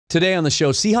Today on the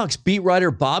show, Seahawks beat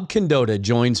writer Bob Condotta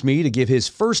joins me to give his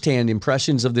firsthand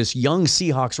impressions of this young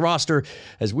Seahawks roster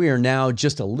as we are now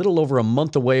just a little over a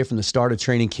month away from the start of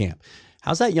training camp.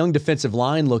 How's that young defensive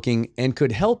line looking and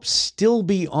could help still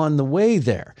be on the way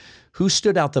there? Who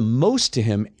stood out the most to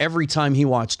him every time he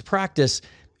watched practice?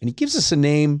 And he gives us a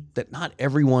name that not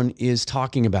everyone is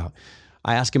talking about.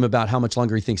 I ask him about how much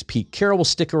longer he thinks Pete Carroll will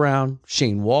stick around,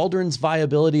 Shane Waldron's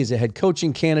viability as a head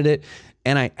coaching candidate,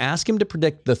 and I ask him to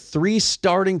predict the 3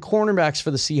 starting cornerbacks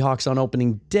for the Seahawks on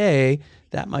opening day.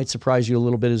 That might surprise you a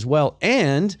little bit as well.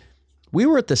 And we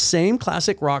were at the same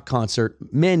classic rock concert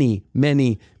many,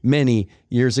 many, many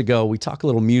years ago. We talk a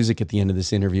little music at the end of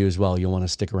this interview as well. You'll want to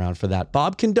stick around for that.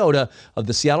 Bob Condotta of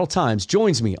the Seattle Times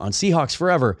joins me on Seahawks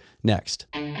Forever next.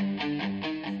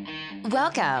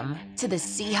 Welcome to the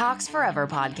Seahawks Forever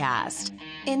podcast.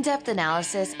 In-depth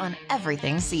analysis on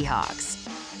everything Seahawks.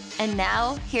 And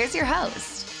now, here's your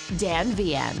host, Dan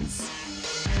Viens.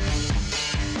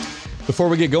 Before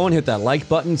we get going, hit that like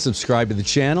button, subscribe to the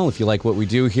channel. If you like what we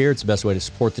do here, it's the best way to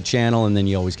support the channel, and then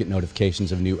you always get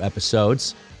notifications of new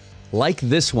episodes. Like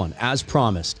this one, as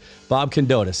promised. Bob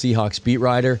Condotta, Seahawks beat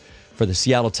writer for the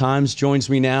Seattle Times, joins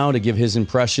me now to give his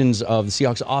impressions of the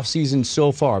Seahawks offseason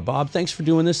so far. Bob, thanks for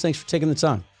doing this. Thanks for taking the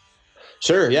time.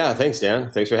 Sure. Yeah. Thanks,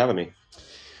 Dan. Thanks for having me.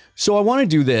 So I want to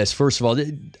do this. First of all,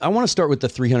 I want to start with the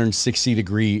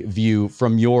 360-degree view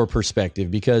from your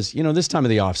perspective because, you know, this time of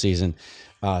the offseason,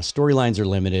 storylines are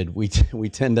limited. We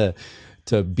tend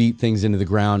to beat things into the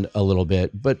ground a little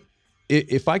bit. But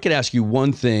if I could ask you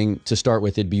one thing to start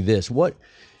with, it'd be this. What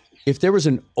if there was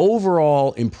an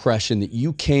overall impression that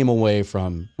you came away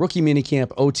from rookie minicamp,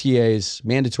 OTAs,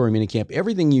 mandatory minicamp,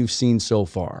 everything you've seen so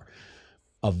far,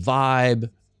 a vibe,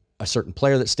 a certain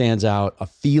player that stands out, a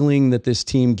feeling that this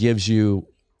team gives you,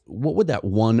 what would that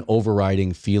one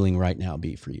overriding feeling right now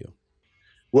be for you?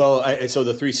 Well, so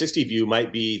the 360 view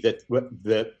might be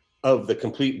that of the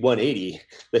complete 180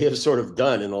 they have sort of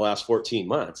done in the last 14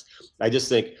 months. I just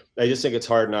think it's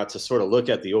hard not to sort of look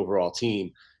at the overall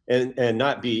team and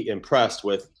not be impressed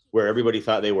with where everybody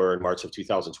thought they were in March of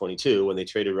 2022 when they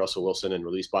traded Russell Wilson and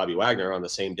released Bobby Wagner on the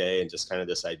same day, and just kind of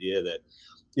this idea that,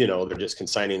 you know, they're just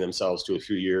consigning themselves to a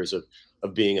few years of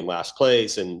being in last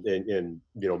place and you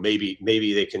know, maybe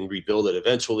they can rebuild it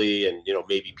eventually, and, you know,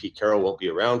 maybe Pete Carroll won't be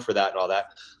around for that and all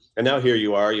that. And now here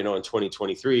you are, you know, in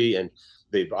 2023, and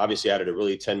they've obviously added a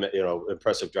really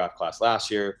impressive draft class last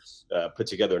year, put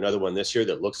together another one this year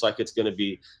that looks like it's going to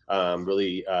be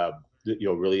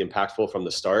really impactful from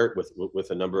the start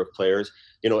with a number of players,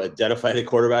 you know, identified a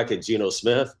quarterback at Geno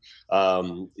Smith,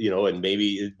 you know, and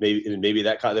maybe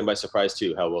that caught them by surprise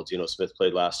too, how well Geno Smith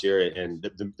played last year. And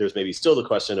there's maybe still the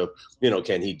question of, you know,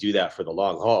 can he do that for the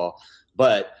long haul?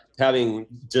 But having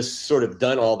just sort of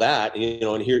done all that, you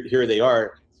know, and here they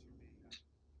are,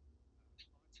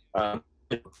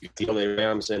 the LA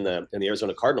Rams and the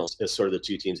Arizona Cardinals is sort of the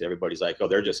two teams everybody's like, oh,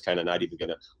 they're just kind of not even going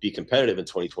to be competitive in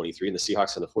 2023. And the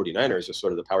Seahawks and the 49ers are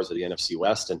sort of the powers of the NFC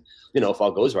West. And, you know, if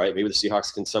all goes right, maybe the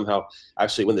Seahawks can somehow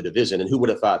actually win the division. And who would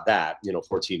have thought that, you know,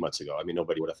 14 months ago? I mean,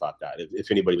 nobody would have thought that.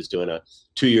 If anybody was doing a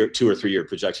 2 or 3 year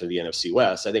projection of the NFC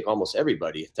West, I think almost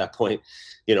everybody at that point,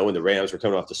 you know, when the Rams were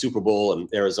coming off the Super Bowl and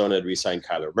Arizona had re-signed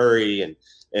Kyler Murray and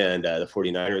the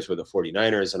 49ers were the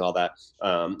 49ers and all that,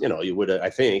 you know, I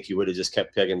think you would have just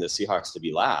kept pegging the Seahawks to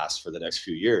be last for the next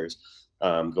few years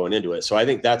going into it. So I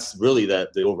think that's really the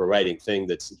overriding thing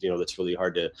that's really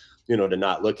hard to, you know, to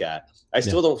not look at. I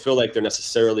still don't feel like they're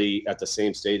necessarily at the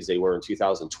same stage they were in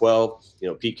 2012. You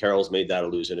know, Pete Carroll's made that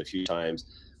allusion a few times.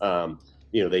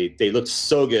 You know, they looked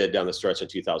so good down the stretch in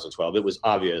 2012. It was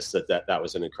obvious that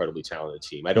was an incredibly talented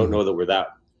team. I don't know that we're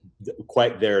that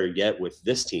quite there yet with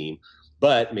this team,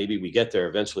 but maybe we get there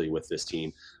eventually with this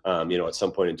team, you know, at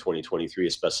some point in 2023,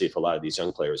 especially if a lot of these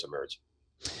young players emerge.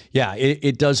 Yeah,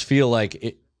 it does feel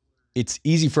like it's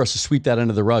easy for us to sweep that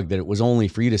under the rug, that it was only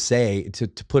for you to say, to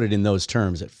put it in those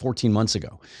terms, at 14 months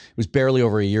ago. It was barely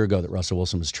over a year ago that Russell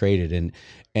Wilson was traded.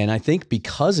 And I think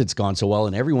because it's gone so well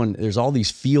and there's all these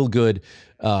feel-good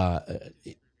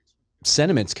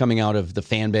sentiments coming out of the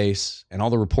fan base and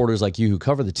all the reporters like you who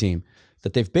cover the team,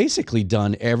 that they've basically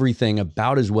done everything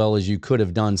about as well as you could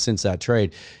have done since that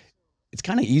trade. It's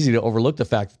kind of easy to overlook the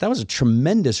fact that was a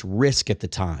tremendous risk at the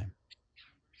time,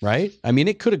 right? I mean,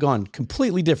 it could have gone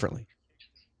completely differently.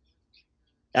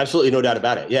 Absolutely, no doubt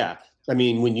about it. Yeah, I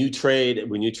mean, when you trade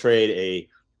a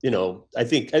I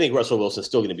think Russell Wilson's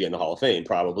still going to be in the Hall of Fame,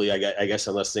 probably. I guess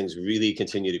unless things really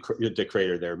continue to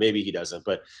crater there, maybe he doesn't.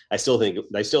 But I still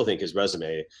think his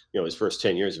resume, his first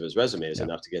 10 years of his resume is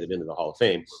enough to get him into the Hall of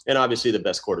Fame, and obviously the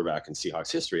best quarterback in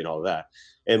Seahawks history and all of that.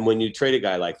 And when you trade a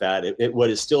guy like that,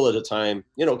 what is still at a time,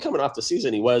 coming off the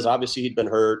season, he'd been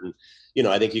hurt, and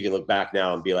I think you can look back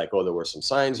now and be like, oh, there were some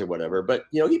signs or whatever. But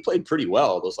he played pretty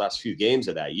well those last few games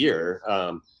of that year.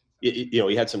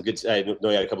 He had some good. I know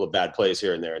he had a couple of bad plays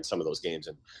here and there in some of those games,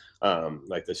 and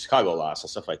like the Chicago loss and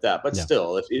stuff like that. But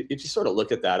still, if you sort of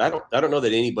look at that, I don't know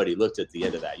that anybody looked at the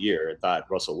end of that year and thought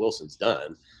Russell Wilson's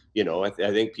done. I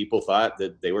think people thought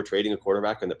that they were trading a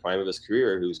quarterback in the prime of his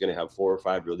career who was going to have 4 or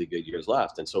 5 really good years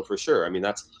left. And so for sure, I mean,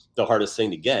 that's the hardest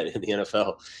thing to get in the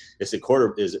NFL is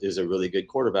a really good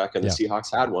quarterback. And the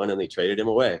Seahawks had one, and they traded him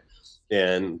away.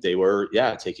 And they were,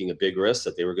 taking a big risk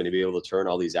that they were going to be able to turn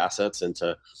all these assets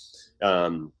into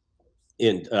all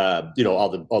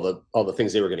the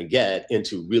things they were going to get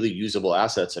into really usable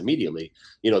assets immediately.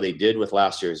 They did with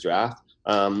last year's draft.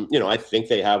 I think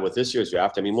they have with this year's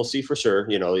draft. I mean, we'll see for sure.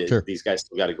 Sure. These guys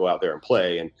still got to go out there and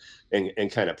play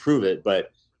and kind of prove it.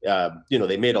 But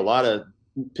they made a lot of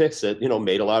picks that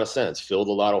made a lot of sense, filled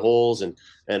a lot of holes and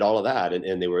all of that,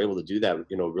 and they were able to do that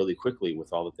really quickly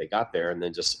with all that they got there, and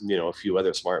then just a few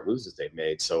other smart moves that they've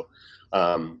made. So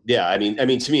I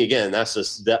mean to me, again, that's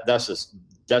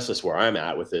just where I'm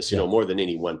at with this, more than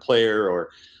any one player or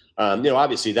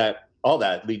obviously that all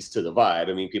that leads to the vibe.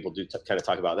 I mean, people do kind of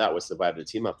talk about that. What's the vibe of the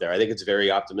team up there? I think it's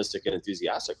very optimistic and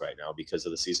enthusiastic right now because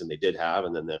of the season they did have,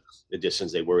 and then the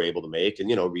additions they were able to make, and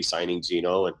re-signing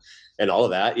Geno and all of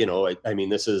that. I mean,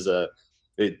 this is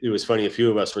it was funny. A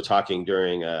few of us were talking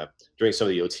during some of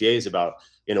the OTAs about,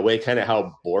 in a way, kind of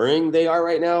how boring they are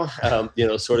right now.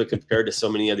 Sort of compared to so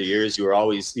many other years. You were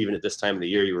always, even at this time of the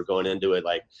year, you were going into it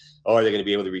like, oh, are they going to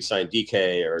be able to re-sign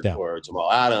DK or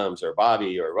Jamal Adams or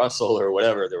Bobby or Russell or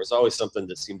whatever? There was always something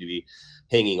that seemed to be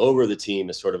hanging over the team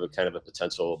as sort of a kind of a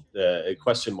potential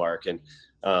question mark. And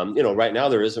right now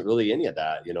there isn't really any of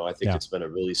that. I think it's been a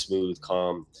really smooth,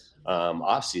 calm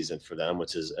off season for them,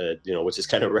 which is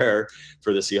kind of rare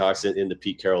for the Seahawks in the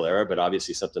Pete Carroll era, but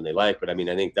obviously something they like. But I mean,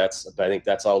 I think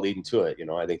that's all leading to it.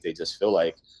 I think they just feel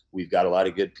like we've got a lot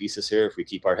of good pieces here. If we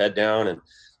keep our head down and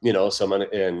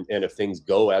if things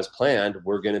go as planned,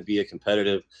 we're going to be a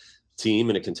competitive team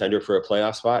and a contender for a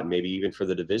playoff spot and maybe even for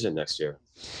the division next year.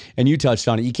 And you touched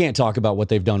on it. You can't talk about what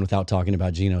they've done without talking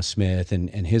about Geno Smith and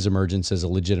his emergence as a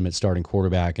legitimate starting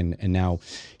quarterback and now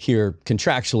here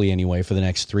contractually anyway for the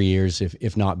next 3 years,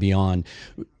 if not beyond.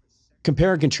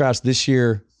 Compare and contrast this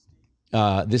year,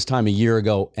 this time a year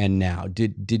ago and now.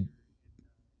 Did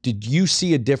you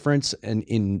see a difference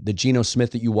in the Geno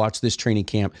Smith that you watched this training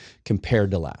camp compared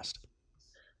to last?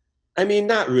 I mean,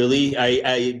 not really.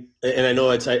 I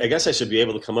know I guess I should be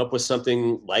able to come up with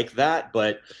something like that,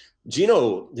 but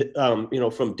Geno,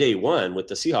 from day one with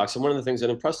the Seahawks, and one of the things that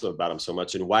impressed them about him so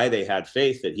much and why they had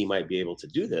faith that he might be able to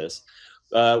do this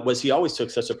was he always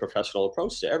took such a professional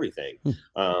approach to everything.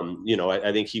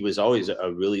 I think he was always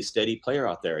a really steady player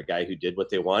out there, a guy who did what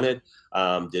they wanted,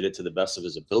 did it to the best of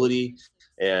his ability.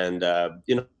 And,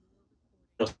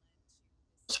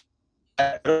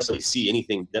 I don't really see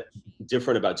anything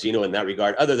different about Geno in that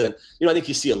regard, other than, I think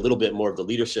you see a little bit more of the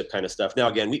leadership kind of stuff. Now,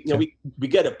 again, we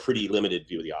get a pretty limited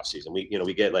view of the offseason.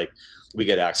 We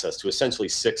get access to essentially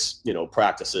 6,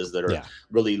 practices that are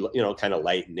really, kind of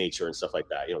light in nature and stuff like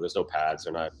that. There's no pads.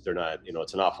 They're not,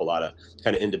 it's an awful lot of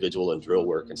kind of individual and drill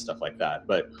work and stuff like that.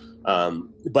 But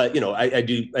I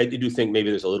do think maybe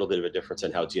there's a little bit of a difference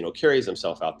in how Geno carries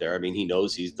himself out there. I mean, he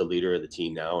knows he's the leader of the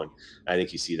team now, and I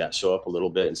think you see that show up a little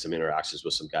bit in some interactions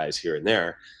with some guys here and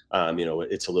there.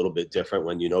 It's a little bit different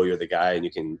when you're the guy and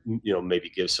you can, maybe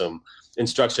give some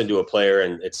instruction to a player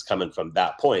and it's coming from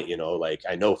that point, like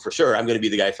I know for sure I'm going to be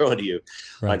the guy throwing to you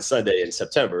on Sunday in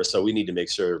September. So we need to make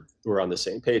sure we're on the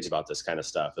same page about this kind of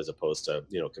stuff as opposed to,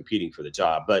 competing for the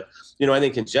job. But, I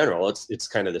think in general, it's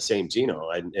kind of the same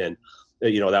Geno and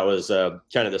that was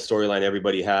kind of the storyline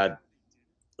everybody had.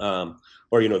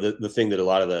 The thing that a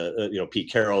lot of the,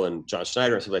 Pete Carroll and John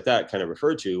Schneider and stuff like that kind of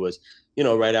referred to was,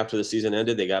 right after the season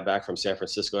ended, they got back from San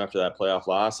Francisco after that playoff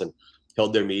loss and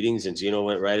held their meetings, and Geno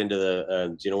went right into the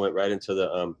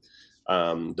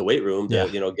weight room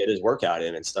to, get his workout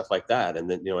in and stuff like that.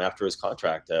 And then, after his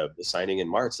contract, the signing in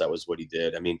March, that was what he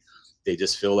did. I mean, they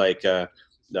just feel like, I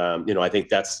think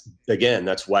that's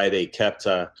why they kept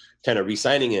kind of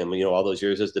re-signing him, all those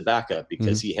years as the backup,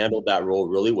 because he handled that role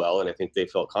really well. And I think they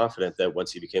felt confident that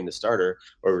once he became the starter,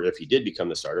 or if he did become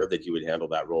the starter, that he would handle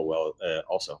that role well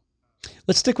also.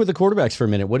 Let's stick with the quarterbacks for a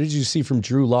minute. What did you see from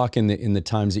Drew Lock in the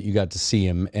times that you got to see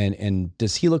him? And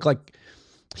does he look like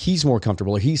he's more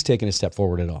comfortable or he's taken a step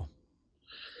forward at all?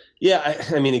 Yeah,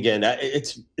 I mean, again,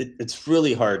 it's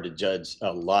really hard to judge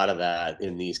a lot of that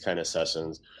in these kind of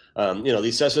sessions.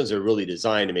 These sessions are really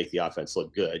designed to make the offense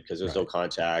look good because there's no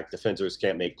contact. Defenders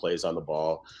can't make plays on the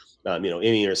ball.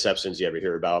 Any interceptions you ever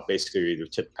hear about, basically either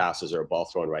tip passes or a ball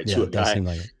thrown right to a guy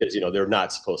because, they're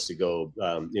not supposed to go,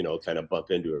 kind of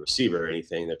bump into a receiver or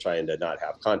anything. They're trying to not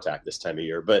have contact this time of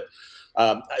year. But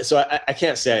so I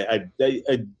can't say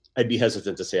I'd be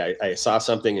hesitant to say I saw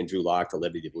something in Drew Lock that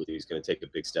led me to believe he's going to take a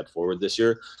big step forward this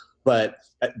year. But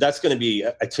that's going to be,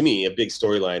 to me, a big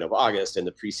storyline of August and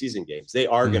the preseason games. They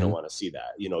are going to want to see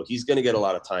that. He's going to get a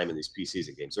lot of time in these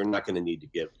preseason games. They're not going to need to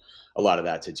give a lot of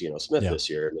that to Geno Smith this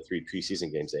year in the 3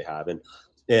 preseason games they have. And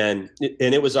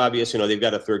it was obvious, they've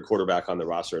got a third quarterback on the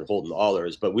roster in Holton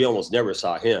Allers, but we almost never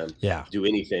saw him do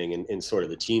anything in sort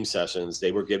of the team sessions.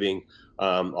 They were giving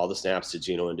all the snaps to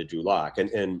Geno and to Drew Lock.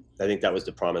 And I think that was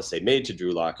the promise they made to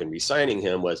Drew Lock in re-signing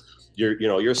him was,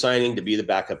 you're signing to be the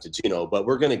backup to Geno, but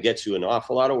we're going to get you an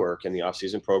awful lot of work in the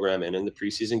offseason program and in the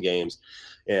preseason games.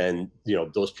 And,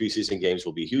 those preseason games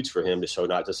will be huge for him to show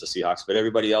not just the Seahawks, but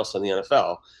everybody else in the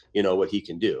NFL, what he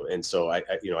can do. And so I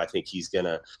think he's going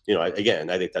to, again,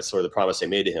 I think that's sort of the promise they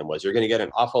made to him was you're going to get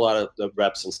an awful lot of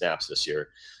reps and snaps this year.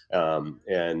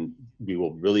 And we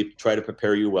will really try to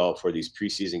prepare you well for these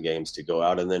preseason games to go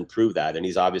out and then prove that. And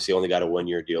he's obviously only got a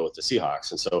 1-year deal with the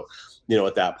Seahawks. And so,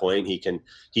 at that point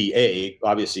he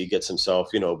obviously gets himself,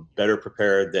 better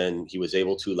prepared than he was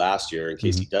able to last year in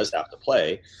case he does have to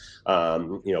play.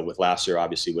 With last year,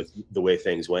 obviously with the way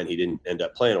things went, he didn't end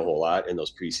up playing a whole lot in those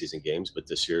preseason games, but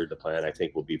this year the plan I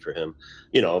think will be for him,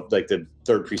 like the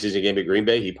third preseason game at Green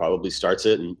Bay, he probably starts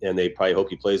it and they probably hope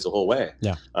he plays the whole way.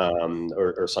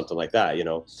 Or something like that,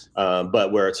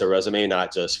 but where it's a resume,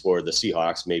 not just for the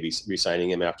Seahawks, maybe re-signing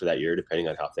him after that year, depending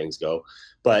on how things go.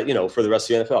 But, for the rest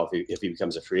of the NFL, if he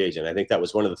becomes a free agent, I think that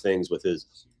was one of the things with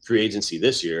his free agency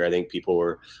this year. I think people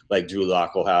were like Drew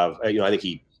Lock will have, I think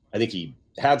he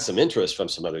had some interest from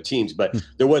some other teams, but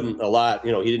there wasn't a lot,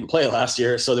 he didn't play last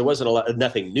year. So there wasn't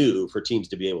nothing new for teams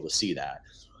to be able to see that.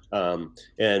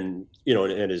 And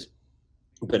has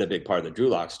been a big part of the Drew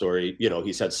Lock story.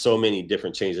 He's had so many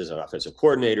different changes in offensive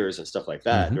coordinators and stuff like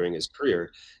that during his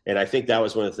career. And I think that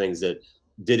was one of the things that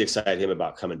did excite him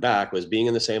about coming back was being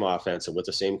in the same offense and with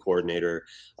the same coordinator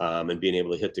and being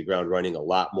able to hit the ground running a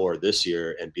lot more this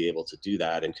year and be able to do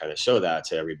that and kind of show that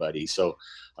to everybody. So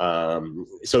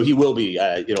he will be,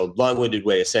 long-winded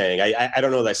way of saying, I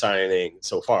don't know that I saw anything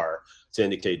so far to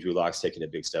indicate Drew Lock's taking a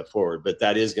big step forward, but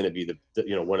that is going to be the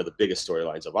one of the biggest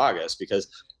storylines of August, because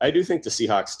I do think the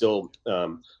Seahawks still,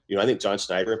 I think John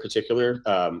Schneider in particular,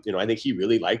 I think he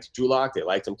really liked Drew Lock. They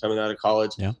liked him coming out of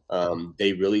college.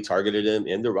 They really targeted him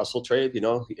in the Russell trade.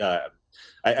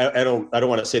 I don't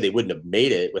want to say they wouldn't have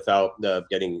made it without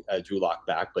getting Drew Lock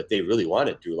back, but they really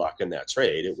wanted Drew Lock in that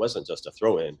trade. It wasn't just a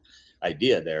throw-in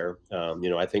idea there.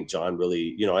 I think John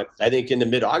really, I think in the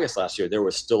mid-August last year, there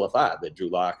was still a thought that Drew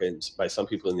Lock, and by some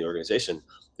people in the organization,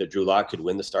 that Drew Lock could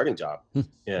win the starting job.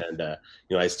 And,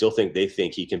 I still think they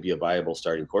think he can be a viable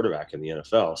starting quarterback in the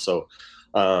NFL. So,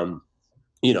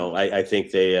 I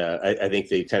think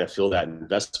they kind of feel that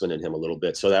investment in him a little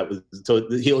bit. So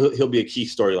he'll be a key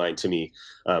storyline to me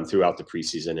throughout the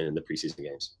preseason and in the preseason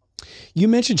games. You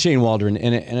mentioned Shane Waldron,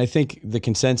 and I think the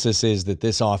consensus is that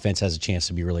this offense has a chance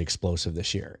to be really explosive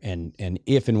this year. And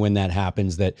if and when that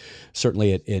happens, that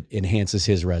certainly it enhances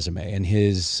his resume and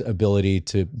his ability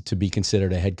to be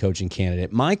considered a head coaching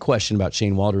candidate. My question about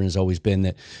Shane Waldron has always been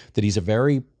that he's a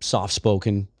very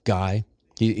soft-spoken guy.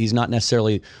 He's not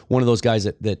necessarily one of those guys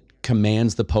that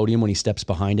commands the podium when he steps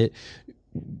behind it.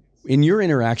 In your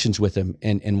interactions with him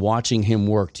and watching him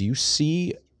work, do you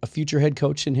see a future head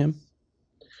coach in him?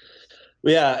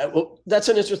 Yeah, well, that's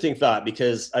an interesting thought,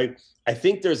 because I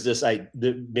think there's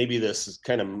maybe this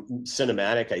kind of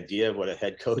cinematic idea of what a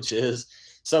head coach is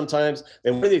sometimes.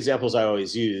 And one of the examples I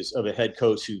always use of a head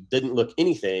coach who didn't look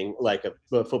anything like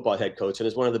a football head coach and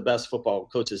is one of the best football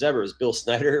coaches ever is Bill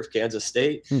Snyder of Kansas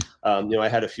State. I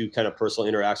had a few kind of personal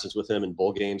interactions with him in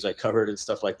bowl games I covered and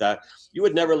stuff like that. You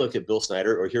would never look at Bill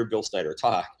Snyder or hear Bill Snyder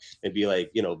talk and be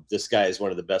like, this guy is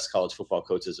one of the best college football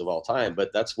coaches of all time,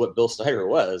 but that's what Bill Snyder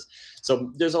was.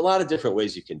 So there's a lot of different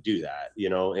ways you can do that,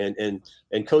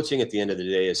 and coaching at the end of the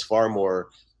day is far more,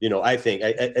 I think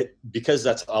because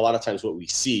that's a lot of times what we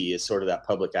see is sort of that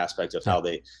public aspect of how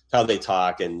they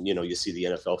talk. And, you see the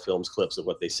NFL films clips of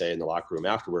what they say in the locker room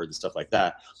afterwards and stuff like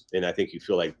that. And I think you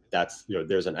feel like that's,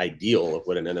 there's an ideal of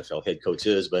what an NFL head coach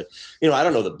is. But, I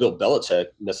don't know that Bill Belichick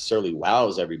necessarily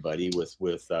wows everybody with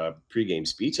pregame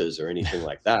speeches or anything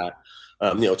like that.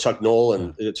 Chuck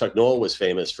Noll was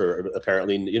famous for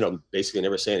apparently, basically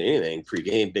never saying anything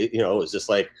pregame. It was just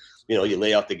like, you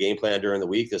lay out the game plan during the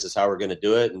week. This is how we're going to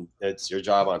do it, and it's your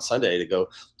job on Sunday to go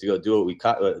do what we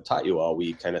taught you all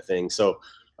week, kind of thing. So,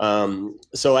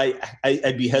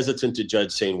 I'd be hesitant to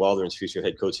judge Shane Waldron's future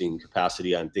head coaching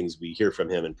capacity on things we hear from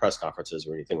him in press conferences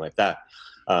or anything like that.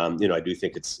 I do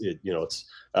think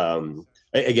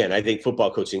again, I think football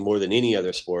coaching more than any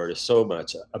other sport is so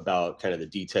much about kind of the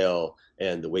detail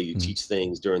and the way you teach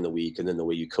things during the week, and then the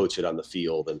way you coach it on the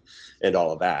field and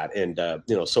all of that. And,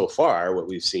 so far what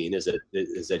we've seen is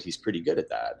that he's pretty good at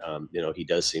that. He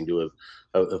does seem to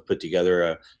have put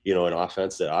together an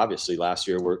offense that obviously last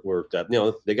year worked up.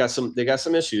 They got some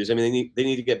issues. I mean, they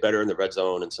need to get better in the red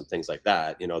zone and some things like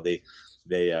that. They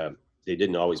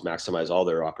didn't always maximize all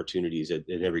their opportunities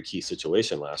in every key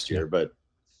situation last year, but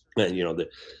the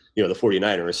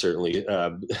 49ers certainly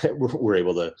were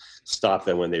able to stop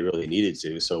them when they really needed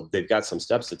to. So they've got some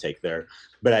steps to take there.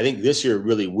 But I think this year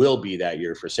really will be that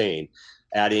year for Shane.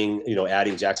 Adding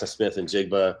Jackson Smith and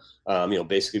Jigba,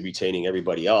 basically retaining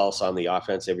everybody else on the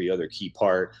offense, every other key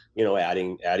part,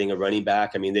 adding a running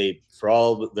back. I mean, for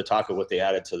all the talk of what they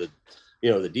added to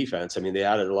the defense, I mean, they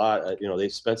added a lot. They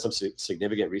spent some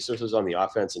significant resources on the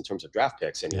offense in terms of draft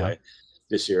picks anyway. Yeah.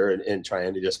 This year, and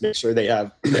trying to just make sure they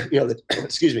have, the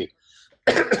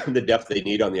depth they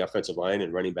need on the offensive line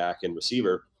and running back and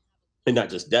receiver, and not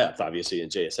just depth, obviously, in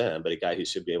JSN, but a guy who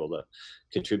should be able to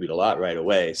contribute a lot right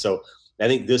away. So I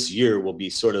think this year will be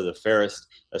sort of the fairest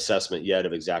assessment yet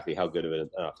of exactly how good of an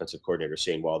offensive coordinator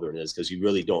Shane Waldron is, because you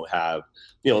really don't have,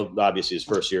 obviously his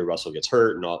first year Russell gets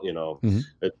hurt and all,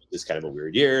 it's kind of a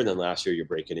weird year. And then last year you're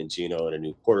breaking in Geno and a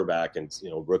new quarterback and,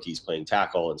 rookies playing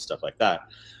tackle and stuff like that.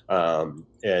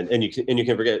 And you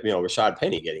can forget, Rashad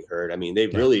Penny getting hurt. I mean, they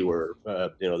really were,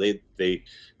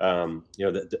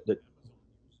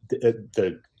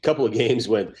 the couple of games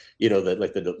when,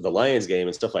 the Lions game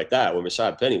and stuff like that, when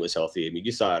Rashad Penny was healthy, I mean,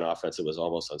 you saw an offense that was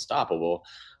almost unstoppable.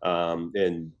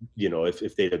 And,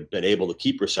 if they'd have been able to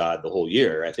keep Rashad the whole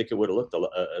year, I think it would have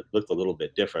looked a little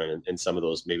bit different. And some of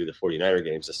those, maybe the 49er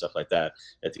games and stuff like that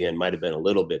at the end might have been a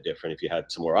little bit different if you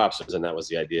had some more options. And that was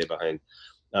the idea behind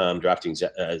drafting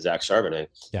Zach Charbonnet,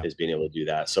 is being able to do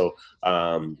that. So,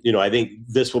 I think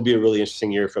this will be a really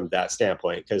interesting year from that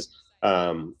standpoint, because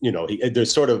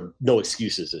there's sort of no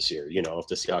excuses this year, if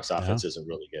the Seahawks offense isn't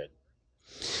really good.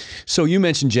 So you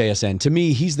mentioned JSN. To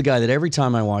me, he's the guy that every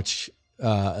time I watch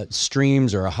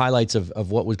streams or highlights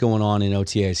of what was going on in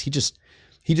OTAs, he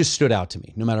just stood out to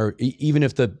me. No matter, even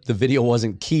if the video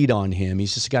wasn't keyed on him,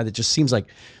 he's just a guy that just seems like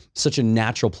such a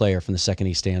natural player from the second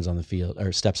he stands on the field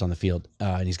or steps on the field.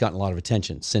 And he's gotten a lot of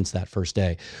attention since that first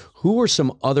day. Who are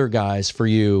some other guys for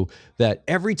you that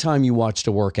every time you watched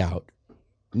a workout,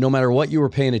 no matter what you were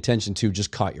paying attention to,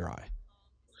 just caught your eye?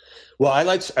 Well, I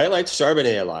liked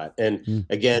Charbonnet a lot. And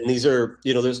again, these are,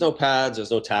 there's no pads,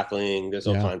 there's no tackling, there's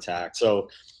no contact. So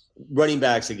running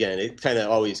backs, again, it kind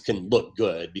of always can look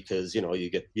good because, you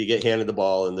get handed the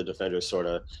ball and the defenders sort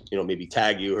of, maybe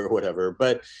tag you or whatever.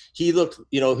 But he looked,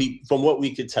 from what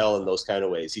we could tell in those kind of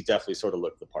ways, he definitely sort of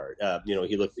looked the part.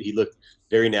 He looked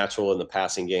very natural in the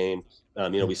passing game.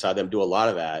 We saw them do a lot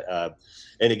of that.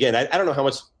 And again, I don't know how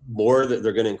much more that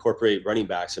they're going to incorporate running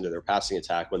backs into their passing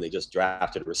attack when they just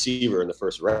drafted a receiver in the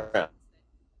first round.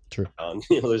 True. And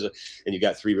you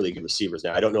got three really good receivers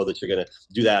now. I don't know that you're going to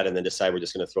do that and then decide we're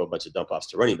just going to throw a bunch of dump offs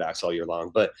to running backs all year long.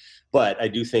 But I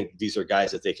do think these are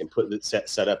guys that they can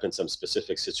set up in some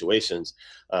specific situations.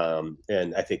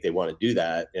 And I think they want to do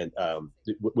that and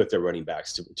with their running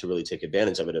backs to really take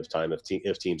advantage of it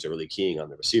if teams are really keying on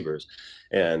the receivers.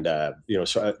 And,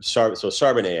 so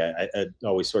Charbonnet, I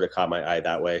always sort of caught my eye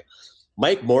that way.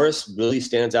 Mike Morris really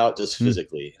stands out just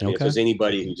physically. I mean, if there's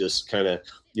anybody who just kind of,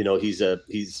 he's a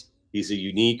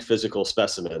unique physical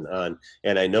specimen.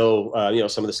 And I know,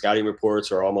 some of the scouting reports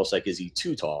are almost like, is he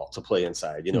too tall to play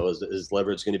inside? Is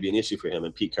leverage going to be an issue for him?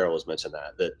 And Pete Carroll has mentioned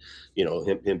that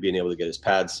him being able to get his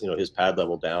pads, his pad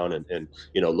level down and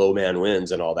low man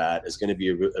wins and all that is going to be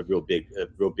a real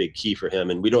big key for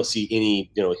him. And we don't see any,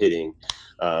 hitting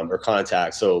or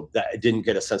contact. So I didn't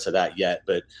get a sense of that yet.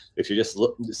 But if you're just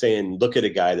look at a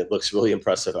guy that looks really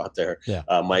impressive out there,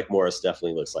 Mike Morris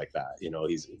definitely looks like that.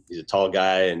 He's a tall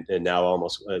guy and now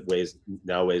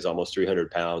weighs almost 300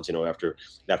 pounds,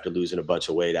 after losing a bunch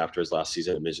of weight after his last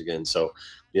season in Michigan. So,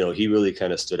 he really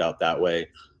kind of stood out that way.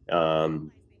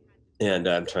 And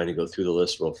I'm trying to go through the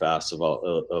list real fast of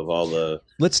all the.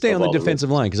 Let's stay on the defensive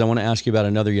line because I want to ask you about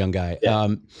another young guy.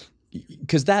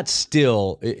 Because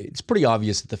it's pretty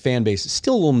obvious that the fan base is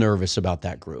still a little nervous about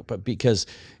that group, because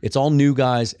it's all new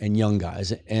guys and young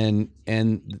guys, and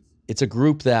it's a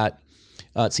group that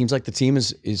It seems like the team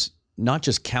is not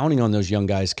just counting on those young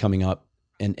guys coming up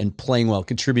and playing well,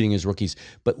 contributing as rookies,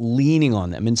 but leaning on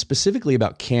them. And specifically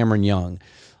about Cameron Young,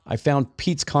 I found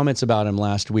Pete's comments about him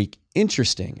last week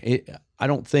interesting. I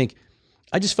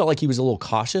just felt like he was a little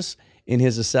cautious in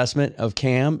his assessment of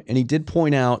Cam. And he did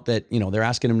point out that, they're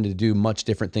asking him to do much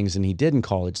different things than he did in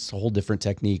college. It's a whole different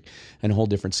technique and a whole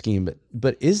different scheme.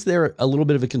 But is there a little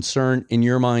bit of a concern in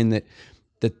your mind that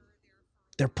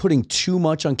they're putting too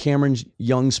much on Cameron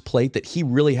Young's plate, that he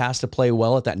really has to play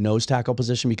well at that nose tackle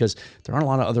position because there aren't a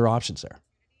lot of other options there?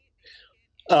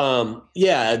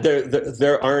 Yeah,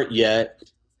 there aren't yet.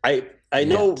 I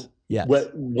know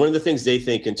what one of the things they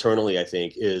think internally, I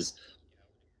think, is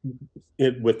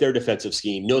with their defensive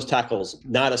scheme, nose tackle's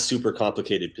not a super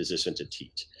complicated position to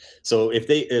teach. So if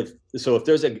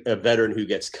there's a veteran who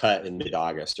gets cut in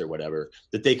mid-August or whatever,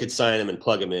 that they could sign him and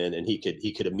plug him in, and he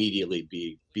could immediately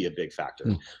be a big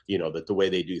factor. That the way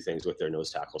they do things with their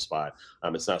nose tackle spot,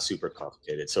 it's not super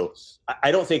complicated. So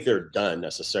I don't think they're done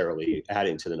necessarily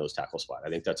adding to the nose tackle spot. I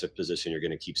think that's a position you're going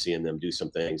to keep seeing them do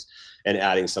some things and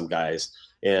adding some guys.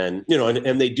 And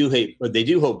and they do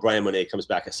hope Brian Monet comes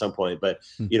back at some point. But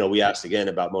we asked again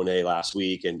about Monet last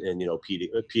week, and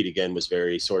Pete again was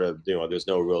very sort of there's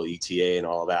no real ETA and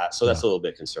all of that. So that's a little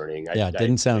bit concerning. It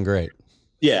didn't sound great.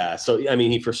 Yeah. So, I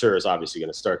mean, he for sure is obviously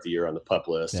going to start the year on the PUP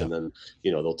list, and then,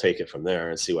 they'll take it from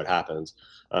there and see what happens.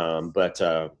 I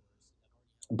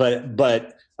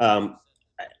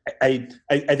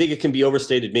think it can be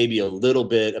overstated maybe a little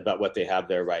bit about what they have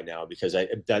there right now, because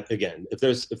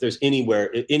if there's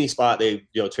any spot they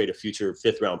trade a future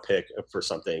 5th round pick for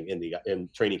something in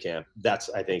training camp, that's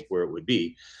I think where it would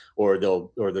be, or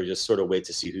they'll just sort of wait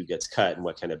to see who gets cut and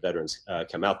what kind of veterans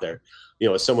come out there.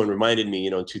 As someone reminded me,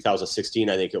 in 2016,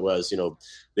 I think it was,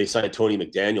 they signed Tony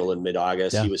McDaniel in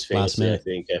mid-August. He was famously, I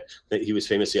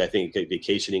think,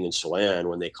 vacationing in Chelan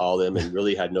when they called him, and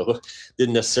really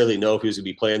didn't necessarily know if he was going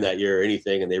to be playing that year or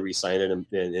anything. And they re-signed him,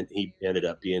 and he ended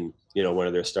up being, one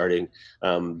of their starting,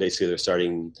 basically their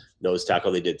starting nose tackle.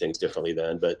 They did things differently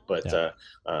then, but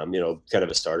kind of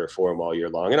a starter for him all year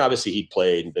long. And obviously he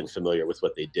played and been familiar with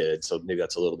what they did. So maybe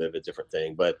that's a little bit of a different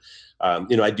thing, but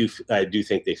I do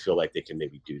think they feel like they can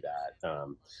maybe do that.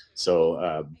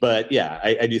 But yeah,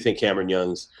 I do think Cameron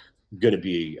Young's going to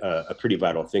be a pretty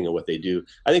vital thing in what they do.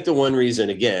 I think the one reason,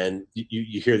 again,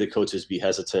 you hear the coaches be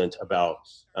hesitant about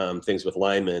things with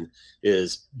linemen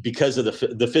is because of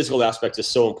the physical aspect is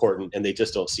so important, and they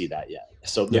just don't see that yet.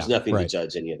 So there's nothing to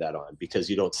judge any of that on,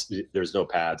 because there's no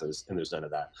pads and there's none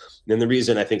of that. And the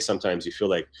reason I think sometimes you feel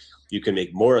like you can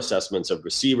make more assessments of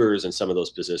receivers in some of those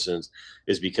positions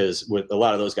is because with a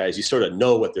lot of those guys, you sort of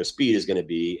know what their speed is going to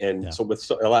be. And so with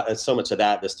so much of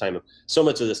this time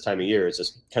of year is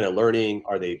just kind of learning,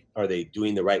 are they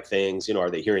doing the right things? Are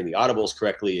they hearing the audibles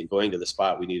correctly and going to the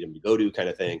spot we need them to go to, kind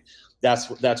of thing. That's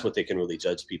what they can really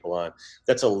judge people on.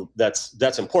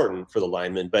 That's important for the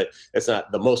linemen, but it's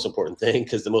not the most important thing,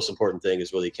 because the most important thing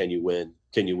is really, can you win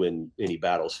any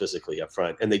battles physically up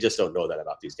front? And they just don't know that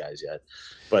about these guys yet.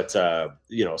 But so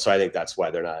I think that's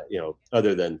why they're not,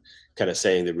 other than kind of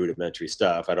saying the rudimentary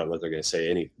stuff, I don't know if they're going to say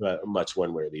any much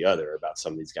one way or the other about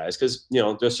some of these guys, because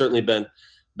there's certainly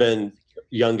been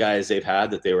young guys they've had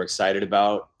that they were excited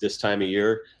about this time of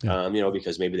year,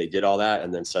 because maybe they did all that,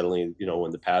 and then suddenly,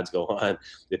 when the pads go on,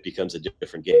 it becomes a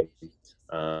different game.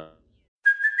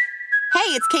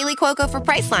 Hey, it's Kaylee Cuoco for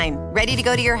Priceline. Ready to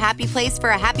go to your happy place for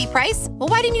a happy price? Well,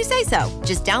 why didn't you say so?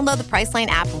 Just download the Priceline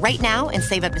app right now and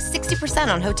save up to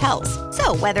 60% on hotels.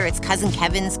 So whether it's Cousin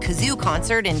Kevin's Kazoo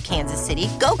Concert in Kansas City,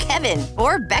 go Kevin,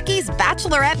 or Becky's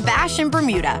Bachelorette Bash in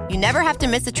Bermuda, you never have to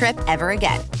miss a trip ever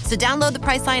again. So download the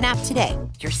Priceline app today.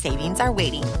 Your savings are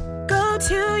waiting. Go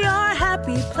to your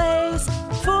happy place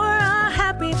for a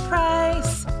happy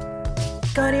price.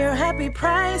 Go to your happy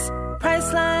price,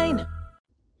 Priceline.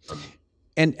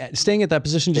 And staying at that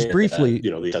position just briefly,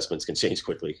 the adjustments can change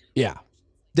quickly. Yeah,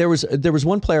 there was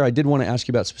one player I did want to ask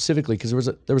you about specifically, because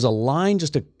there was a line,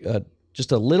 just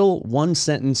a little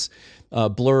 1-sentence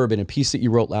blurb in a piece that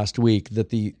you wrote last week that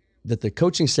the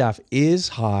coaching staff is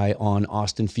high on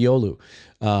Austin Fiolu,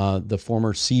 the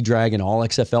former Sea Dragon All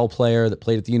XFL player that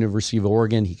played at the University of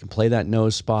Oregon. He can play that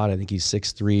nose spot. I think he's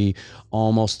 6'3",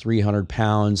 almost 300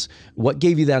 pounds. What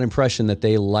gave you that impression that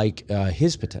they like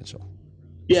his potential?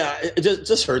 Yeah,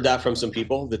 just heard that from some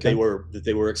people that they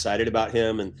were excited about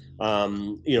him, and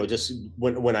just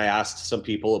when I asked some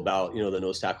people about the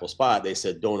nose tackle spot, they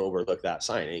said don't overlook that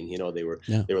signing. They were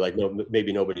like, no,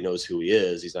 maybe nobody knows who he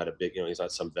is. He's not a big he's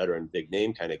not some veteran big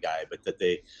name kind of guy, but that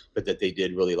they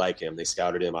did really like him. They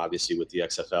scouted him obviously with the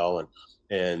XFL,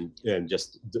 and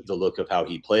just the look of how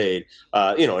he played,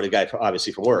 and a guy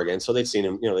obviously from Oregon. So they'd seen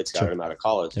him, they'd scouted him out of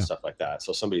college and stuff like that.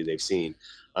 So somebody they've seen.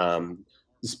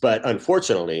 But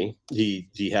unfortunately,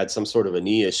 he had some sort of a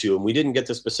knee issue, and we didn't get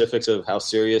the specifics of how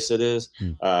serious it is.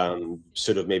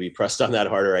 Should have maybe pressed on that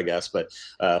harder, I guess, but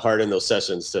hard in those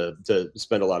sessions to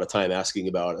spend a lot of time asking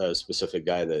about a specific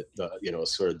guy that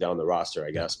is sort of down the roster, I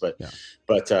guess. But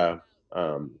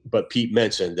Pete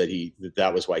mentioned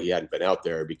that was why he hadn't been out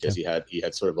there, because he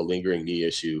had sort of a lingering knee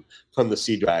issue from the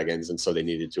Sea Dragons, and so they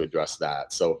needed to address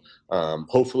that. So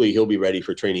hopefully he'll be ready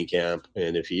for training camp,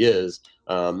 and if he is,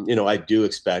 I do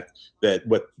expect that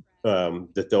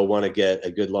that they'll want to get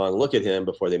a good long look at him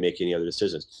before they make any other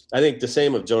decisions. I think the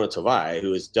same of Jonah Tavai,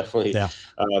 who is definitely,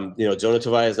 Jonah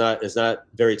Tavai is not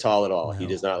very tall at all. No. He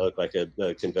does not look like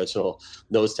a conventional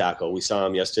nose tackle. We saw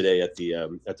him yesterday at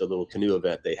the little canoe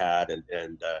event they had,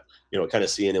 and kind of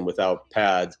seeing him without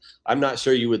pads. I'm not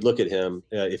sure you would look at him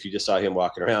if you just saw him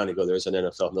walking around and go, "There's an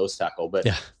NFL nose tackle," but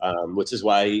which is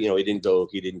why he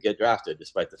didn't get drafted,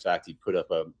 despite the fact he put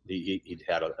up he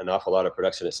had an awful lot of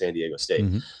production at San Diego State.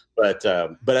 Mm-hmm. But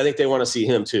I think they want to see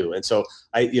him too, and so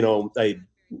I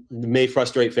may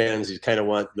frustrate fans who kind of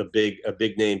want a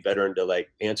big name veteran to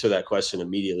answer that question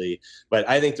immediately. But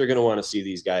I think they're going to want to see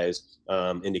these guys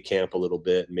into camp a little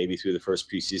bit, maybe through the first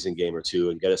preseason game or two,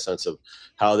 and get a sense of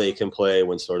how they can play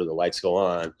when sort of the lights go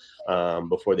on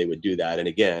before they would do that. And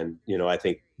again, I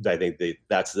think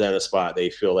that's then a spot they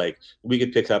feel like we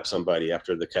could pick up somebody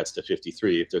after the cuts to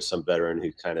 53 if there's some veteran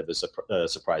who kind of is a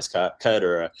surprise cut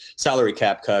or a salary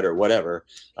cap cut or whatever.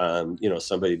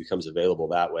 Somebody becomes available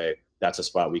that way. That's a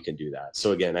spot we can do that.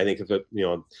 So again, I think if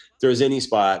there's any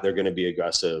spot they're going to be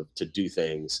aggressive to do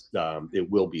things, it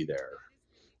will be there.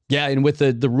 Yeah, and with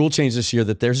the rule change this year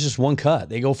that there's just one cut,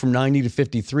 they go from 90 to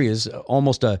 53 is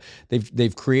almost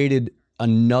they've created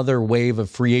another wave of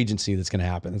free agency that's going to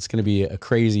happen. It's going to be a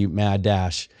crazy mad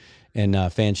dash, and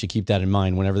fans should keep that in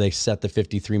mind whenever they set the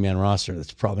 53-man roster.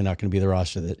 That's probably not going to be the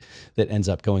roster that ends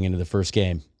up going into the first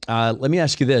game. Let me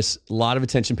ask you this. A lot of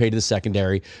attention paid to the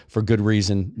secondary for good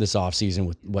reason this offseason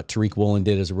with what Tariq Woolen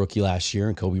did as a rookie last year,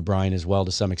 and Kobe Bryant as well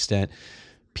to some extent.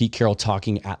 Pete Carroll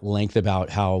talking at length about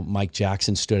how Mike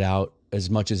Jackson stood out as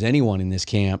much as anyone in this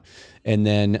camp. And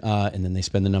then they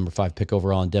spend the number 5 pick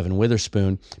overall on Devin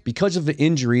Witherspoon. Because of the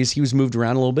injuries, he was moved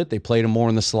around a little bit. They played him more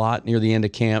in the slot near the end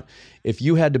of camp. If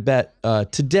you had to bet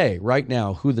today, right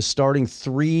now, who the starting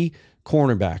 3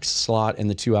 cornerbacks, slot and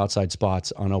the 2 outside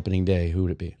spots on opening day, who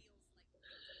would it be?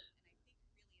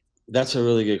 That's a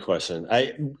really good question.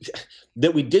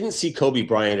 That we didn't see Kobe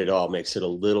Bryant at all makes it a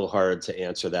little hard to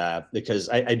answer that, because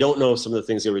I don't know if some of the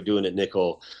things they were doing at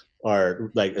nickel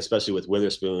are especially with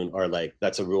Witherspoon, are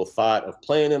that's a real thought of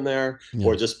playing him there,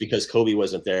 or just because Kobe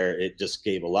wasn't there, it just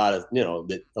gave a lot of,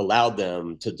 that allowed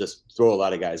them to just throw a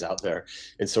lot of guys out there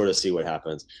and sort of see what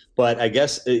happens. But I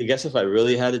guess if I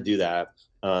really had to do that,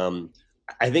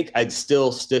 I think I'd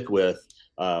still stick with,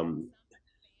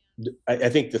 I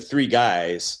think the 3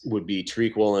 guys would be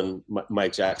Tariq Woolen,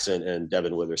 Mike Jackson, and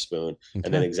Devin Witherspoon,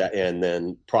 okay. and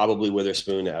then probably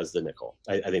Witherspoon as the nickel.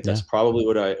 I think that's probably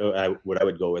what I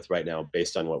would go with right now,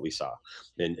 based on what we saw.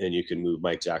 And you can move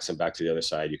Mike Jackson back to the other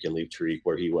side. You can leave Tariq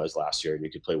where he was last year, and you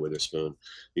could play Witherspoon.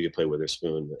 You could play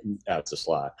Witherspoon at the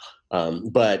slot.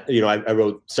 But I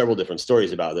wrote several different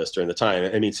stories about this during the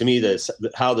time. I mean, to me,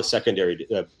 how the secondary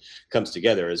comes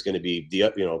together is going to be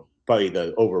probably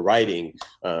the overriding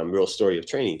real story of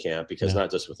training camp, because not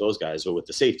just with those guys, but with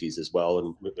the safeties as well.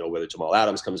 And whether Jamal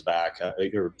Adams comes back,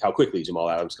 or how quickly Jamal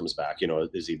Adams comes back,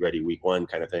 is he ready week 1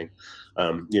 kind of thing?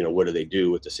 What do they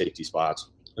do with the safety spots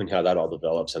and how that all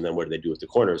develops? And then what do they do with the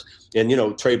corners? And,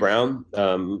 Trey Brown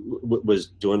was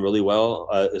doing really well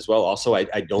as well. Also, I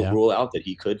don't rule out that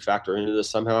he could factor into this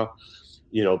somehow.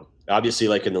 Obviously,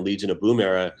 like in the Legion of Boom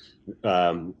era,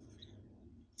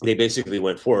 they basically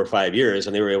went 4 or 5 years,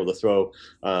 and they were able to throw,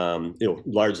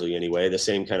 largely anyway, the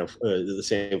same kind of the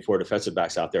same 4 defensive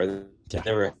backs out there. They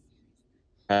never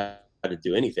had to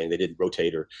do anything. They didn't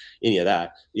rotate or any of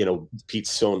that.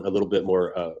 Pete's shown a little bit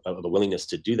more of a willingness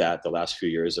to do that the last few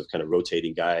years, of kind of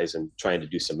rotating guys and trying to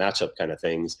do some matchup kind of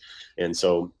things. And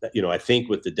so, I think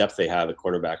with the depth they have at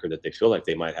cornerback, or that they feel like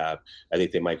they might have, I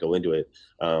think they might go into it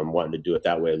wanting to do it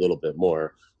that way a little bit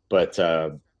more. But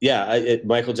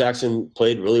Michael Jackson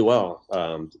played really well.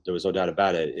 There was no doubt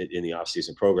about it in the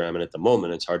offseason program. And at the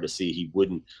moment, it's hard to say he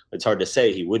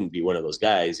wouldn't be one of those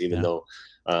guys, even though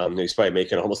he's probably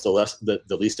making almost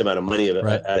the least amount of money out of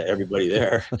everybody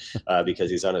there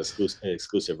because he's on an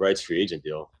exclusive rights free agent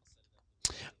deal.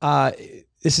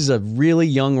 This is a really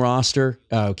young roster.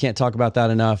 Can't talk about that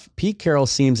enough. Pete Carroll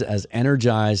seems as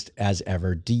energized as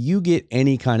ever. Do you get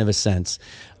any kind of a sense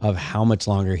of how much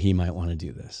longer he might want to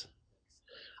do this?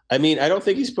 I mean, I don't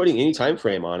think he's putting any time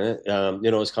frame on it.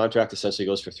 His contract essentially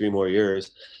goes for 3 more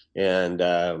years, and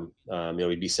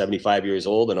he'd be 75 years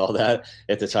old and all that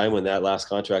at the time when that last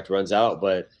contract runs out.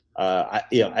 But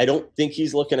I don't think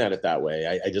he's looking at it that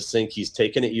way. I just think he's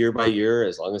taking it year by year.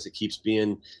 As long as it keeps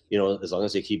being, as long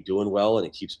as they keep doing well and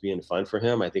it keeps being fun for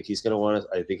him, I think he's going to want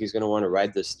to. I think he's going to want to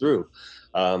ride this through.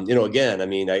 Again, I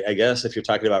mean, I guess if you're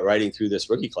talking about riding through this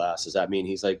rookie class, does that mean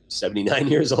he's like 79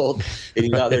 years old and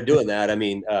he's out there doing that? I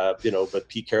mean, but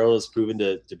Pete Carroll has proven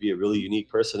to be a really unique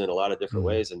person in a lot of different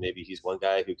ways, and maybe he's one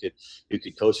guy who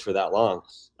could coach for that long.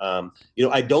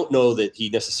 I don't know that he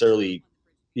necessarily.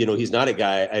 He's not a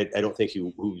guy, I don't think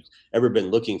who's ever been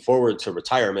looking forward to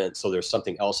retirement. So there's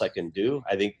something else I can do.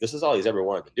 I think this is all he's ever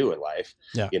wanted to do in life.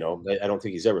 Yeah. I don't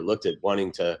think he's ever looked at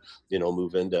wanting to,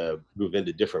 move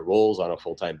into different roles on a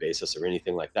full-time basis or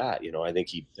anything like that. I think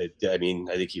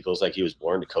he feels like he was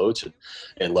born to coach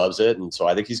and loves it. And so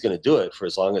I think he's going to do it for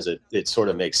as long as it sort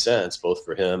of makes sense, both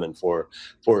for him and for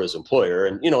his employer.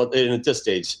 And, and at this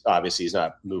stage, obviously he's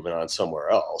not moving on somewhere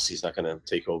else. He's not going to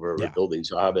take over a rebuilding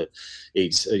job at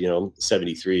age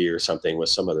 73 or something with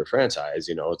some other franchise.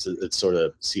 It's sort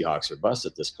of Seahawks or bust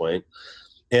at this point.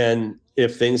 And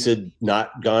if things had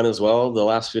not gone as well the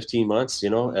last 15 months,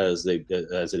 as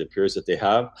it appears that they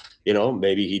have,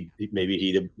 maybe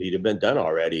he'd have been done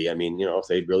already. I mean, if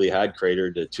they'd really had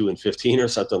cratered to 2-15 or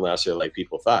something last year, like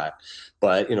people thought.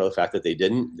 But the fact that they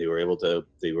didn't, they were able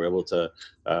to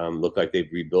look like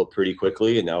they've rebuilt pretty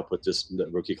quickly, and now put this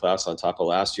rookie class on top of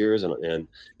last year's, and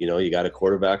you got a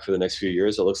quarterback for the next few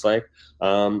years. It looks like,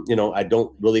 I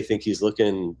don't really think he's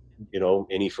looking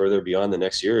any further beyond the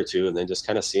next year or two, and then just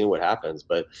kind of seeing what happens.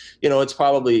 But it's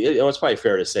probably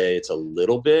fair to say it's a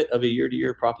little bit of a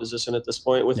year-to-year proposition at this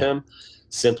point with him,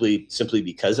 simply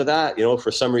because of that.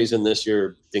 For some reason this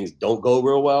year things don't go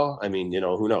real well. I mean,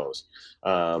 who knows?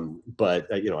 But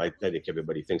I think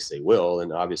everybody thinks they will,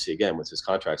 and obviously again with his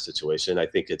contract situation, I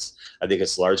think it's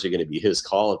largely going to be his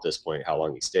call at this point how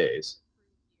long he stays.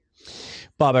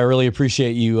 Bob, I really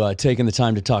appreciate you taking the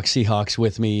time to talk Seahawks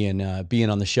with me and being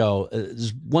on the show.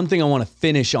 There's one thing I want to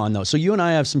finish on, though. So you and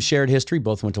I have some shared history.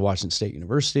 Both went to Washington State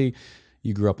University.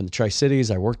 You grew up in the Tri-Cities.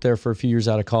 I worked there for a few years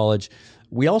out of college.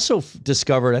 We also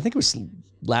discovered, I think it was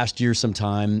last year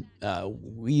sometime,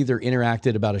 we either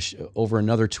interacted about over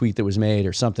another tweet that was made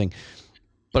or something.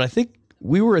 But I think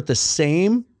we were at the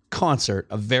same concert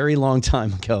a very long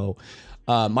time ago.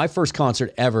 My first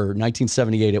concert ever,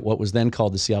 1978, at what was then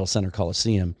called the Seattle Center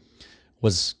Coliseum,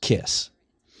 was Kiss.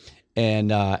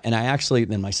 And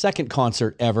then my second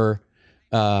concert ever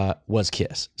was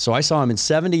Kiss. So I saw him in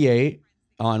 78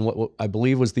 on what I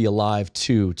believe was the Alive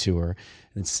 2 tour,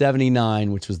 and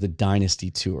 79, which was the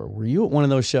Dynasty tour. Were you at one of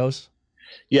those shows?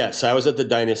 Yes, I was at the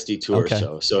Dynasty tour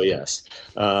show. So yes,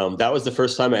 that was the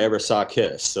first time I ever saw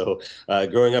Kiss. So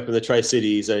growing up in the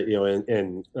Tri-Cities,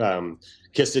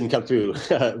 Kiss didn't come through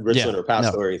Richland or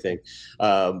Pasco or anything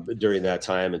during that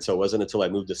time. And so it wasn't until I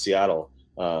moved to Seattle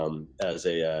as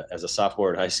a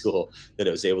sophomore in high school that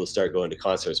I was able to start going to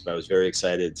concerts. But I was very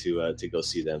excited to go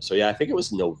see them. So yeah, I think it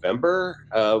was November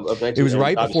of 19. It was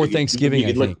right before Thanksgiving,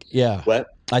 I think. Yeah. What?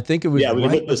 I think it was. Yeah, we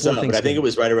can look this up, but I think it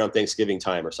was right around Thanksgiving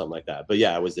time or something like that. But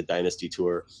yeah, it was the Dynasty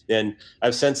tour, and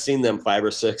I've since seen them 5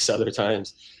 or 6 other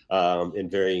times in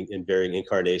varying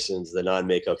incarnations, the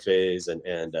non-makeup phase and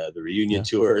the reunion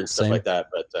tour and stuff like that.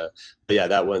 But yeah,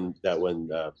 that one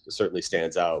certainly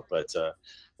stands out. But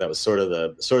that was sort of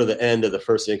the end of the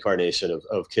first incarnation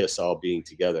of Kiss all being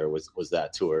together was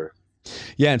that tour.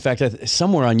 Yeah, in fact,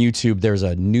 somewhere on YouTube, there's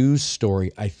a news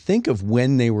story, I think, of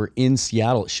when they were in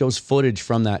Seattle. It shows footage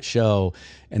from that show,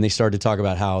 and they started to talk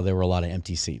about how there were a lot of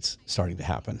empty seats starting to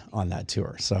happen on that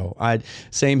tour. So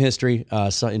same history.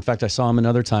 In fact, I saw him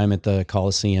another time at the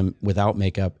Coliseum without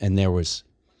makeup, and there was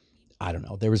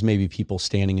maybe people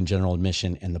standing in general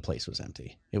admission, and the place was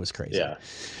empty. It was crazy. Yeah.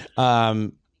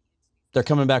 They're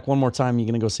coming back one more time. You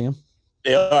going to go see them?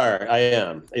 They are. I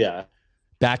am. Yeah.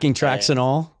 Backing tracks and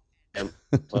all?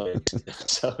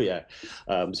 So yeah,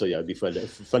 it'd be fun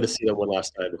to see them one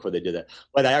last time before they did that.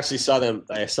 But I actually saw them.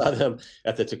 I saw them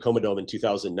at the Tacoma Dome in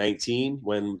 2019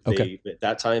 when at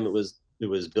that time it was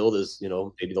billed as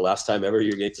maybe the last time ever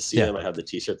you're going to see them. I have the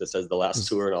T-shirt that says the last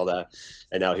tour and all that,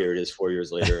 and now here it is 4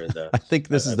 years later. And I think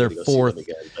this is their 4th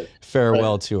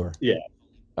farewell tour. Yeah.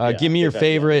 Give me your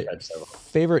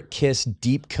favorite Kiss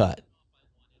deep cut.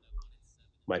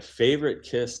 My favorite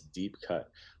Kiss deep cut.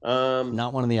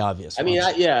 Not one of the obvious I mean,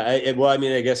 ones.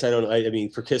 I guess I don't. I mean,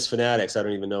 for Kiss fanatics, I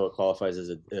don't even know what qualifies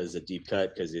as a deep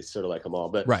cut because it's sort of like them all.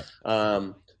 But right.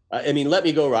 I mean, Let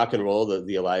Me Go Rock and Roll,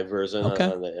 the Alive version Okay.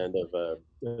 on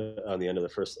the end of the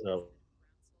first.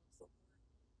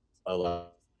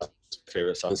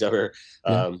 Favorite songs ever.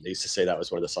 I used to say that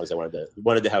was one of the songs I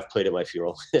wanted to have played at my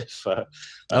funeral if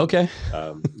okay.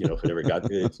 If it ever got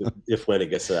if when it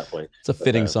gets to that point. It's a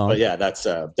fitting song. But yeah, that's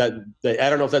I don't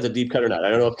know if that's a deep cut or not. I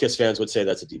don't know if Kiss fans would say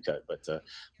that's a deep cut, but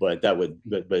that would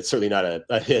but it's certainly not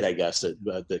a hit, I guess,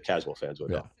 that the casual fans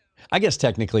would know. I guess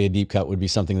technically a deep cut would be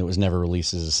something that was never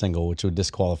released as a single, which would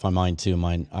disqualify mine too.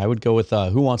 I would go with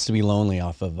Who Wants to Be Lonely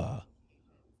off of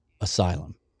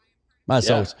Asylum.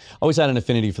 I always had an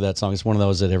affinity for that song. It's one of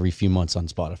those that every few months on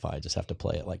Spotify, I just have to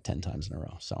play it like 10 times in a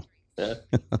row. So,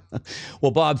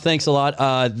 well, Bob, thanks a lot.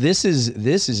 This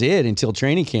is it until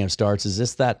training camp starts. Is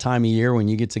this that time of year when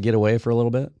you get to get away for a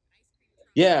little bit?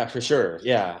 Yeah, for sure.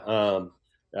 Yeah.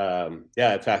 In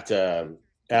fact,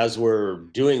 as we're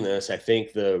doing this, I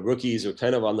think the rookies are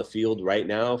kind of on the field right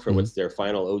now for what's their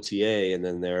final OTA, and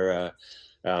then they're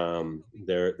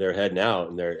heading out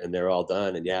and they're all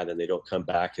done. And then they don't come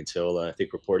back until I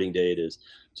think reporting date is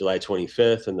July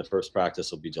 25th, and the first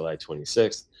practice will be July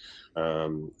 26th.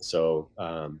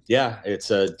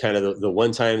 It's kind of the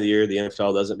one time of the year the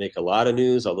NFL doesn't make a lot of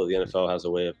news, although the NFL has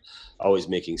a way of always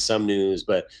making some news.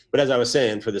 But as I was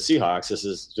saying, for the Seahawks,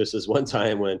 this is one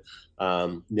time when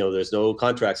there's no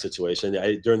contract situation.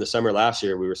 During the summer last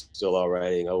year, we were still all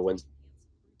writing, when's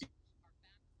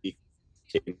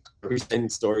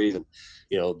stories, and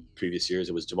previous years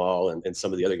it was Jamal and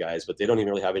some of the other guys, but they don't even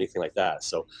really have anything like that.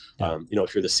 So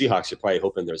if you're the Seahawks, you're probably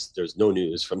hoping there's no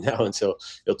news from now until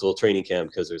training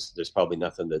camp, because there's probably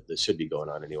nothing that should be going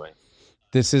on anyway.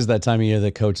 This is that time of year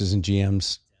that coaches and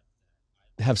GMs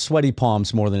have sweaty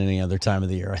palms more than any other time of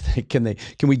the year. I think can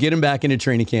we get them back into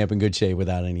training camp in good shape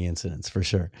without any incidents, for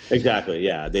sure. Exactly.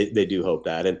 Yeah. They do hope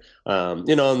that. And,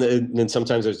 and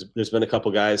sometimes there's been a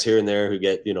couple guys here and there who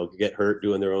get hurt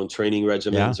doing their own training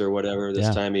regimens or whatever this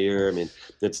time of year. I mean,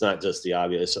 it's not just the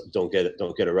obvious, don't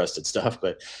get arrested stuff,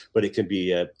 but it can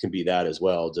be that as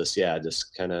well.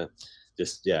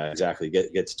 Exactly.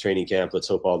 Get to training camp. Let's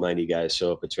hope all 90 guys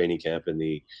show up at training camp in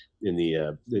the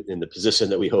position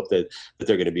that we hope that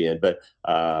they're going to be in. But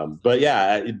again,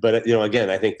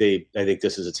 I think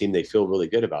this is a team they feel really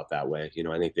good about that way. I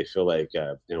think they feel like,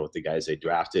 with the guys they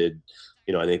drafted,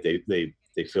 I think they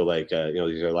feel like,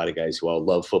 these are a lot of guys who all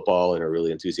love football and are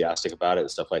really enthusiastic about it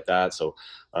and stuff like that. So,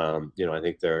 I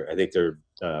think they're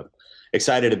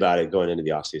excited about it going into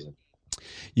the off season.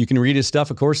 You can read his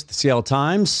stuff, of course, at the Seattle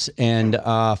Times, and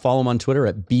follow him on Twitter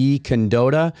at BOB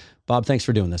CONDOTTA. Bob, thanks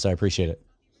for doing this. I appreciate it.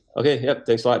 Okay. Yep.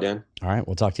 Thanks a lot, Dan. All right.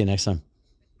 We'll talk to you next time.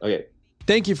 Okay.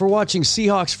 Thank you for watching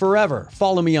Seahawks Forever.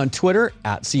 Follow me on Twitter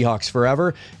at Seahawks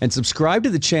Forever, and subscribe to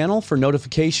the channel for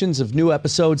notifications of new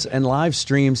episodes and live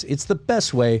streams. It's the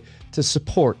best way to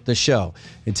support the show.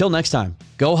 Until next time,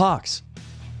 go Hawks.